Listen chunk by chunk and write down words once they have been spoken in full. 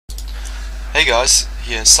Hey guys,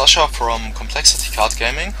 here's Sascha from Complexity Card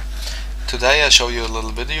Gaming. Today I show you a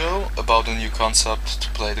little video about a new concept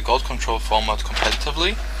to play the goat control format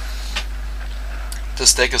competitively.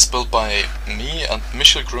 This deck is built by me and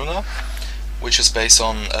Michel Gruner, which is based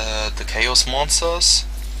on the Chaos monsters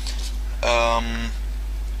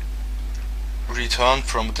returned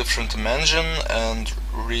from a different dimension and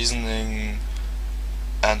Reasoning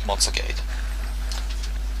and Monster Gate.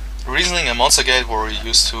 Reasoning and Monster Gate were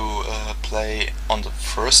used to play on the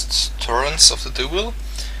first turns of the duel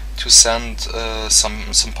to send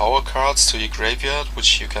some power cards to your graveyard,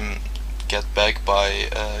 which you can get back by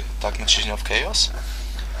Dark Magician of Chaos,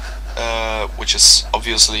 which is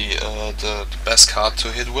obviously the best card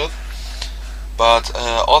to hit with. But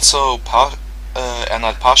also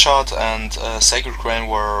Anite Parshad and Sacred Grain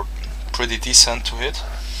were pretty decent to hit,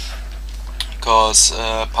 because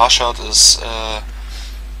Parshad is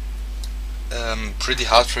pretty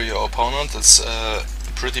hard for your opponent. It's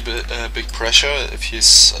pretty big pressure if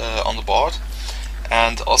he's on the board,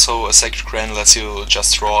 and also a Sacred Grain lets you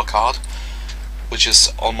just draw a card, which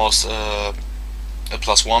is almost a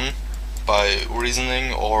 +1 by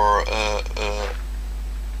Reasoning, or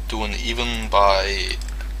do an even by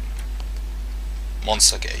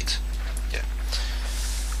Monster Gate.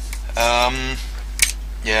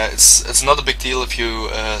 Yeah, it's not a big deal if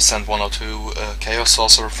you send one or two Chaos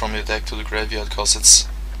Sorcerer from your deck to the graveyard, because it's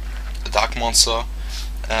a dark monster,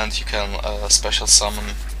 and you can special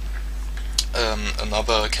summon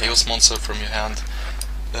another Chaos monster from your hand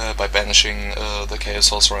by banishing the Chaos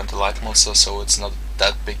Sorcerer and the light monster, so it's not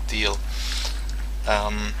that big deal.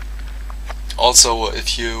 Also,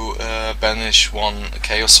 if you banish one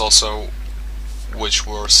Chaos Sorcerer which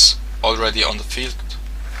was already on the field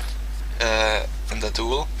in the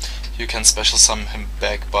duel, you can special summon him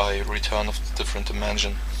back by Return of the Different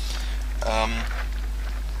Dimension.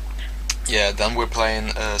 Yeah, then we're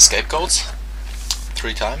playing Scapegoats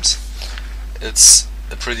 3 times. It's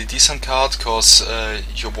a pretty decent card, because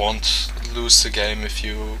you won't lose the game if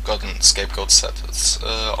you got a Scapegoat set. It's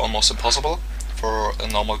almost impossible for a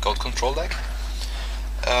normal goat control deck.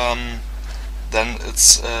 Then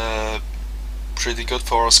it's pretty good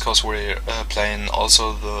for us, because we're playing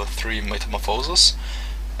also the 3 Metamorphoses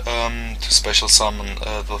to special summon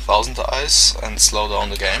the Thousand Eyes and slow down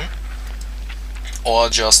the game, or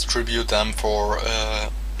just tribute them for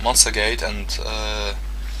Monster Gate and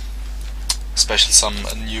special summon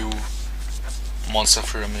a new monster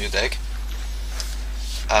from your deck.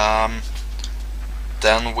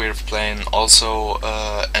 Then we're playing also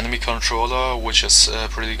Enemy Controller, which is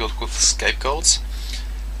pretty good with Scapegoats.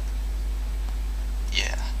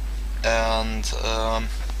 And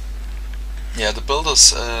yeah, the build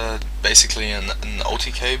is basically an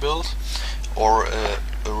OTK build, or a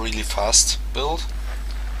really fast build.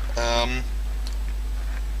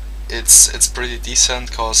 It's pretty decent,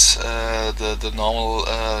 because the normal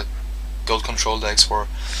goat control decks were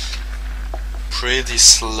pretty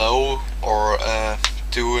slow, or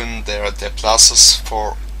doing their pluses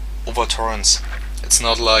for over turns. It's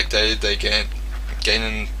not like they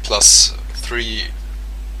gaining +3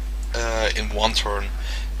 in one turn.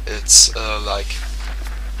 It's like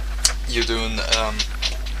you're doing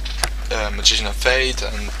Magician of Fate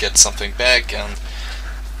and get something back, and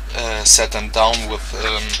set them down with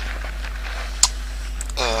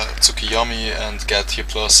Tsukiyomi and get your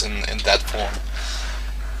plus in that form.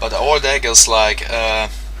 But our deck is like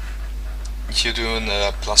you're doing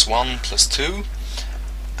 +1, +2,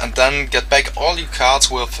 and then get back all your cards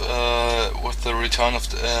with the Return of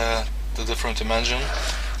the Different Dimension,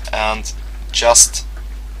 and just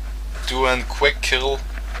do a quick kill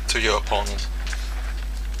to your opponent.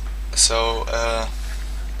 So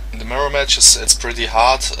in the mirror match it's pretty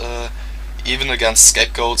hard. Even against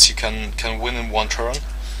Scapegoats you can win in one turn,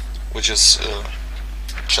 which is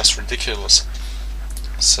just ridiculous.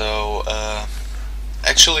 So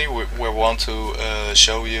actually we want to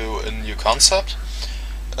show you a new concept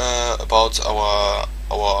about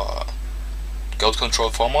our goat control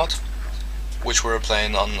format, which we're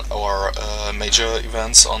playing on our major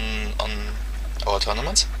events on our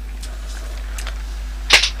tournaments.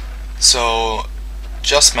 So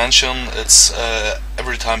just mention, it's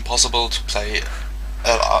every time possible to play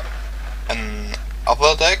an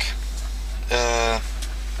other deck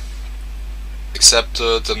except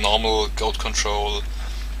the normal goat control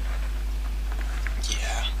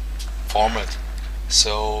format.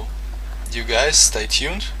 So you guys stay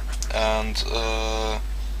tuned and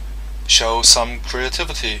show some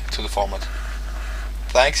creativity to the format.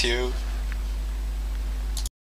 Thank you.